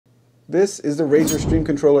This is the Razer Stream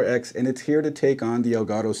Controller X, and it's here to take on the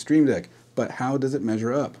Elgato Stream Deck. But how does it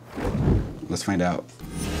measure up? Let's find out.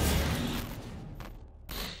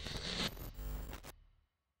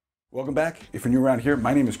 Welcome back. If you're new around here,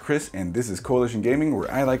 my name is Chris, and this is Coalition Gaming, where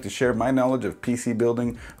I like to share my knowledge of PC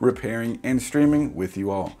building, repairing, and streaming with you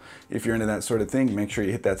all. If you're into that sort of thing, make sure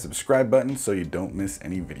you hit that subscribe button so you don't miss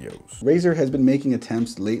any videos. Razer has been making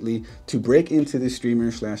attempts lately to break into the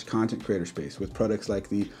streamer/content creator space with products like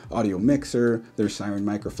the audio mixer, their Seiren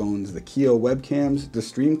microphones, the Kiyo webcams, the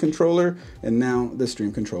Stream Controller, and now the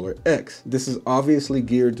Stream Controller X. This is obviously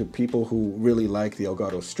geared to people who really like the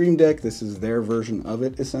Elgato Stream Deck. This is their version of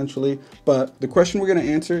it, essentially. But the question we're going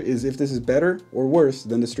to answer is if this is better or worse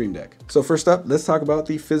than the Stream Deck. So first up, let's talk about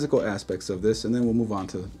the physical aspects of this, and then we'll move on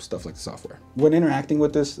to stuff like the software. When interacting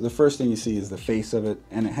with this, the first thing you see is the face of it,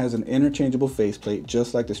 and it has an interchangeable faceplate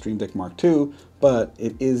just like the Stream Deck Mark II, but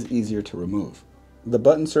it is easier to remove. The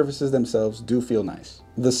button surfaces themselves do feel nice.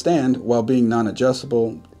 The stand, while being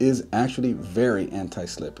non-adjustable, is actually very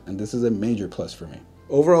anti-slip, and this is a major plus for me.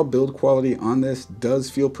 Overall build quality on this does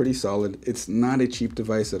feel pretty solid. It's not a cheap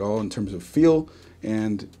device at all in terms of feel,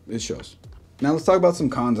 and it shows. Now let's talk about some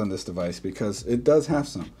cons on this device, because it does have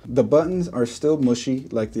some. The buttons are still mushy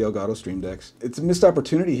like the Elgato Stream Decks. It's a missed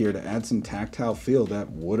opportunity here to add some tactile feel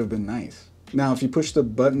that would have been nice. Now if you push the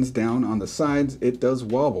buttons down on the sides, it does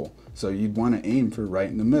wobble, so you'd want to aim for right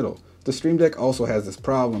in the middle. The Stream Deck also has this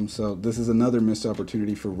problem, so this is another missed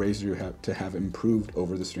opportunity for Razer to have improved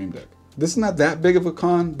over the Stream Deck. This is not that big of a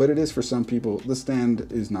con, but it is for some people. The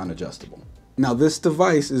stand is non-adjustable. Now this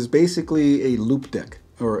device is basically a Loupedeck,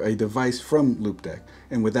 or a device from Loupedeck.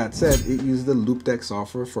 And with that said, it uses the Loupedeck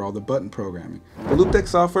software for all the button programming. The Loupedeck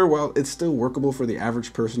software, while it's still workable for the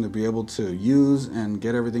average person to be able to use and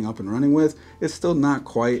get everything up and running with, it's still not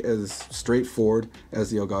quite as straightforward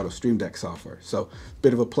as the Elgato Stream Deck software. So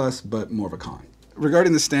bit of a plus, but more of a con.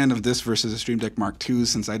 Regarding the stand of this versus a Stream Deck Mark II,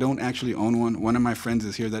 since I don't actually own one of my friends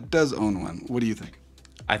is here that does own one. What do you think?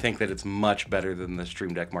 I think that it's much better than the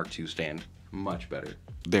Stream Deck Mark II stand. Much better.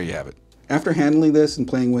 There you have it. After handling this and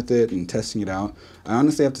playing with it and testing it out, I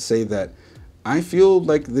honestly have to say that I feel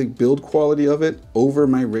like the build quality of it over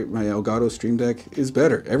my Elgato Stream Deck is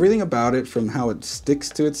better. Everything about it, from how it sticks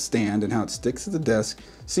to its stand and how it sticks to the desk,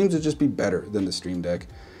 seems to just be better than the Stream Deck.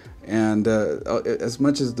 And as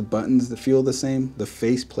much as the buttons that feel the same, the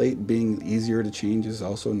faceplate being easier to change is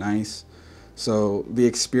also nice. So the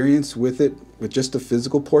experience with it, with just the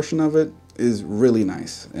physical portion of it, is really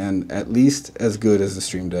nice and at least as good as the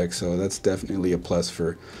Stream Deck. So that's definitely a plus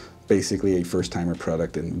for basically a first-timer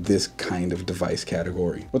product in this kind of device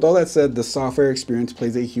category. With all that said, the software experience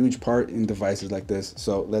plays a huge part in devices like this.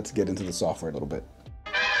 So let's get into the software a little bit.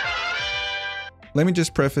 Let me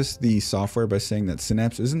just preface the software by saying that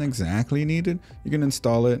Synapse isn't exactly needed. You can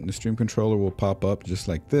install it and the Stream Controller will pop up just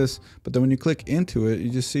like this. But then when you click into it, you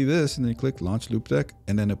just see this and then you click Launch Loupedeck,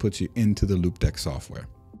 and then it puts you into the Loupedeck software.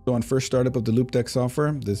 So on first startup of the Loupedeck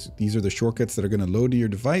software, these are the shortcuts that are going to load to your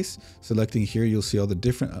device. Selecting here, you'll see all the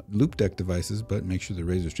different Loupedeck devices, but make sure the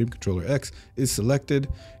Razer Stream Controller X is selected.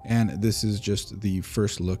 And this is just the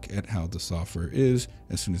first look at how the software is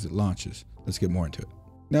as soon as it launches. Let's get more into it.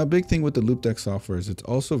 Now, a big thing with the Loupedeck software is it's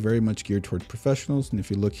also very much geared towards professionals. And if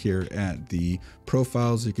you look here at the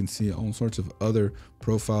profiles, you can see all sorts of other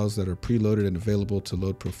profiles that are preloaded and available to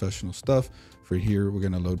load professional stuff. For here, we're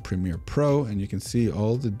going to load Premiere Pro, and you can see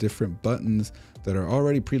all the different buttons that are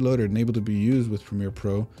already preloaded and able to be used with Premiere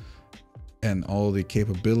Pro and all the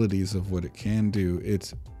capabilities of what it can do.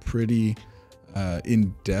 It's pretty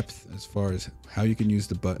in depth as far as how you can use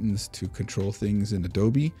the buttons to control things in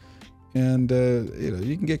Adobe. And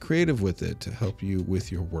you can get creative with it to help you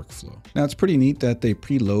with your workflow. Now, it's pretty neat that they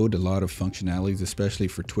preload a lot of functionalities, especially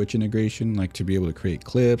for Twitch integration, like to be able to create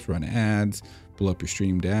clips, run ads, pull up your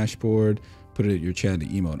stream dashboard, put it at your chat to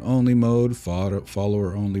emote only mode,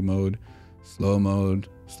 follower only mode, slow mode,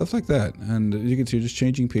 stuff like that. And you can see just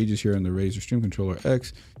changing pages here on the Razer Stream Controller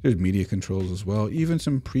X. There's media controls as well, even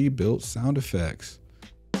some pre-built sound effects.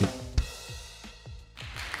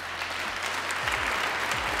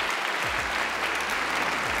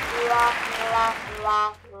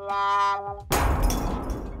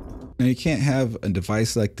 Now, you can't have a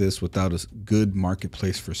device like this without a good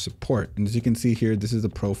marketplace for support. And as you can see here, this is the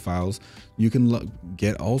profiles. You can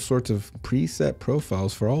get all sorts of preset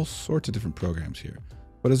profiles for all sorts of different programs here.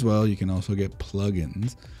 But as well, you can also get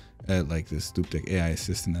plugins like this Loupedeck AI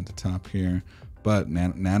Assistant at the top here. But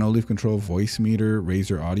Nano Leaf Control, Voice Meter,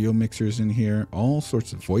 Razer Audio Mixers in here, all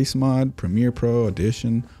sorts of voice mod, Premiere Pro,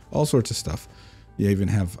 Audition, all sorts of stuff. You even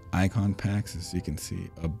have icon packs, as you can see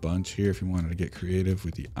a bunch here if you wanted to get creative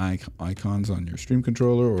with the icons on your stream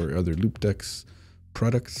controller or other Loupedeck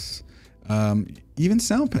products. Even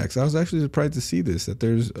sound packs. I was actually surprised to see this, that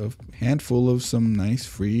there's a handful of some nice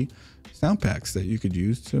free sound packs that you could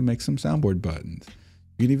use to make some soundboard buttons.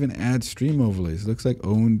 You can even add stream overlays. It looks like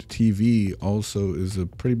Owned TV also is a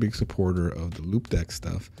pretty big supporter of the Loupedeck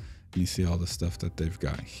stuff. And you see all the stuff that they've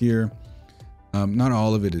got here. Not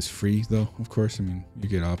all of it is free though, of course. I mean, you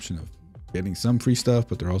get option of getting some free stuff,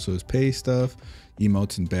 but there also is pay stuff.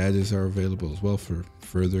 Emotes and badges are available as well for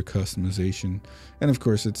further customization. And of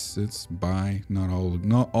course it's buy, not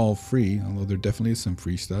all free, although there definitely is some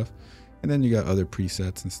free stuff. And then you got other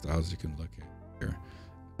presets and styles you can look at here.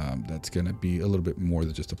 That's gonna be a little bit more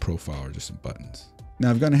than just a profile or just some buttons. Now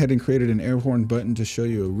I've gone ahead and created an air horn button to show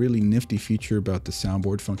you a really nifty feature about the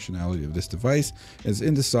soundboard functionality of this device. As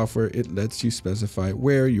in the software, it lets you specify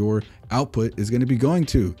where your output is going to be going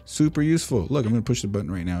to. Super useful. Look, I'm going to push the button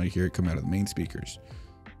right now. You hear it come out of the main speakers.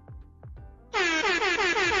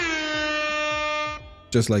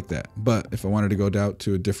 Just like that. But if I wanted to go out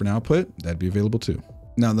to a different output, that'd be available too.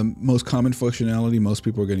 Now, the most common functionality most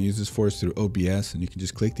people are going to use this for is through OBS, and you can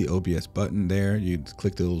just click the OBS button there. You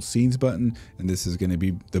click the little scenes button, and this is going to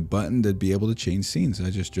be the button to be able to change scenes. I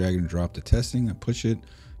just drag and drop the testing, I push it.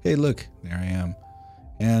 Hey, look, there I am.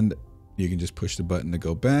 And you can just push the button to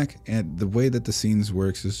go back. And the way that the scenes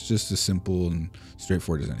works is just as simple and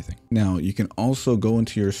straightforward as anything. Now, you can also go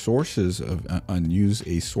into your sources and use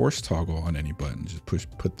a source toggle on any button. Just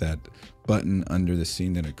put that button under the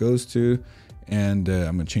scene that it goes to. And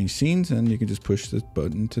I'm going to change scenes, and you can just push this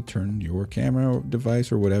button to turn your camera or device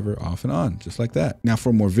or whatever off and on, just like that. Now,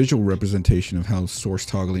 for a more visual representation of how source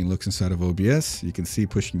toggling looks inside of OBS, you can see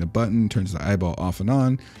pushing the button turns the eyeball off and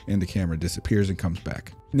on, and the camera disappears and comes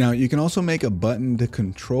back. Now, you can also make a button to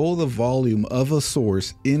control the volume of a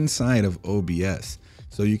source inside of OBS.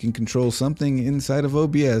 So you can control something inside of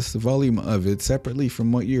OBS, the volume of it, separately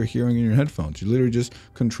from what you're hearing in your headphones. You're literally just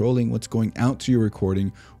controlling what's going out to your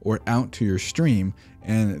recording or out to your stream.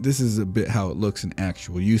 And this is a bit how it looks in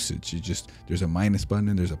actual usage. There's a minus button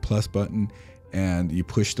and there's a plus button, and you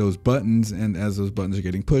push those buttons, and as those buttons are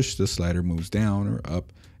getting pushed, the slider moves down or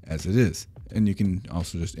up as it is. And you can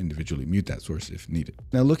also just individually mute that source if needed.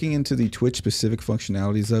 Now, looking into the Twitch specific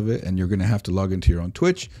functionalities of it, and you're going to have to log into your own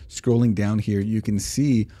Twitch, scrolling down here, you can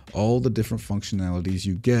see all the different functionalities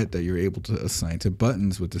you get that you're able to assign to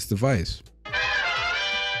buttons with this device.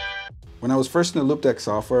 When I was first in the Loupedeck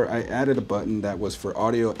software, I added a button that was for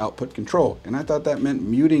audio output control, and I thought that meant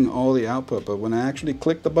muting all the output, but when I actually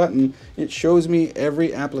click the button, it shows me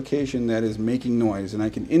every application that is making noise, and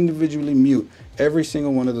I can individually mute every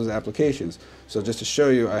single one of those applications. So just to show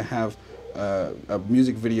you, I have a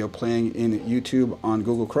music video playing in YouTube on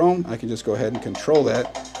Google Chrome. I can just go ahead and control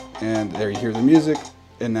that, and there you hear the music.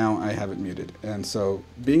 And now I have it muted. And so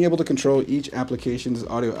being able to control each application's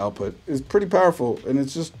audio output is pretty powerful, and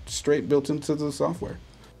it's just straight built into the software.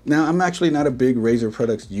 Now, I'm actually not a big Razer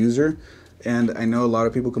products user, and I know a lot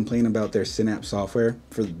of people complain about their Synapse software.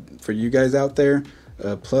 For you guys out there,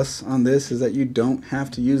 plus on this is that you don't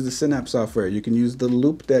have to use the Synapse software. You can use the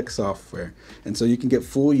Loupedeck software. And so you can get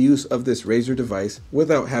full use of this Razer device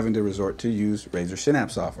without having to resort to use Razer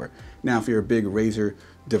Synapse software. Now, if you're a big Razer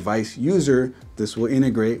device user, this will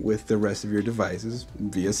integrate with the rest of your devices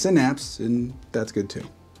via Synapse, and that's good too.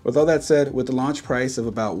 With all that said, with the launch price of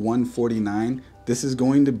about $149, this is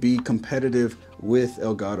going to be competitive with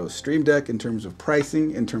Elgato Stream Deck in terms of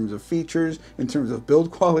pricing, in terms of features, in terms of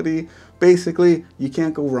build quality. Basically, you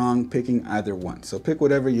can't go wrong picking either one. So pick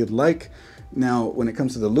whatever you'd like. Now, when it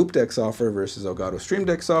comes to the Loupedeck software versus Elgato Stream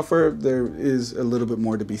Deck software, there is a little bit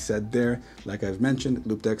more to be said there. Like I've mentioned,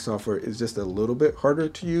 Loupedeck software is just a little bit harder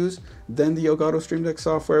to use than the Elgato Stream Deck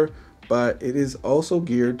software, but it is also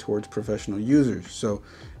geared towards professional users. So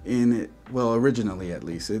originally at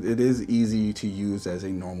least, it is easy to use as a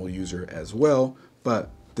normal user as well,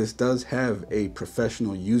 but this does have a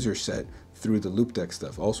professional user set through the Loupedeck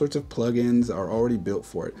stuff. All sorts of plugins are already built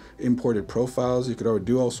for it. Imported profiles, you could already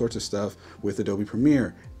do all sorts of stuff with Adobe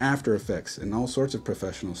Premiere, After Effects, and all sorts of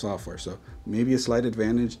professional software. So maybe a slight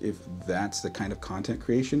advantage if that's the kind of content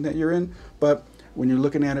creation that you're in. But when you're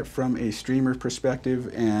looking at it from a streamer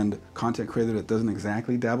perspective and content creator that doesn't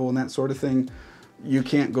exactly dabble in that sort of thing, you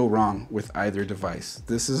can't go wrong with either device.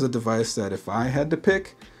 This is a device that if I had to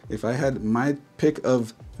pick, if I had my pick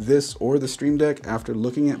of this or the Stream Deck after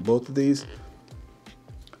looking at both of these,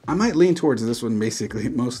 I might lean towards this one basically,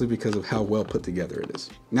 mostly because of how well put together it is.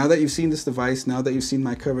 Now that you've seen this device, now that you've seen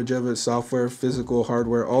my coverage of it, software, physical,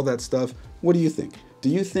 hardware, all that stuff, what do you think? Do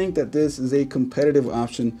you think that this is a competitive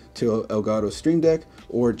option to Elgato Stream Deck,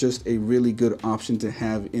 or just a really good option to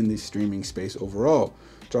have in the streaming space overall?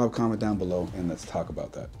 Drop a comment down below and let's talk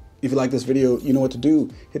about that. If you like this video, you know what to do.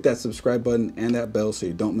 Hit that subscribe button and that bell so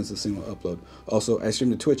you don't miss a single upload. Also, I stream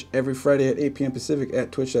to Twitch every Friday at 8 p.m. Pacific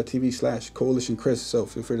at twitch.tv/coalitionchris. So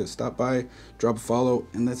feel free to stop by, drop a follow,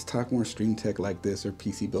 and let's talk more stream tech like this, or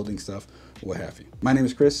PC building stuff, what have you. My name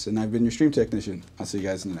is Chris, and I've been your stream technician. I'll see you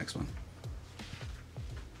guys in the next one.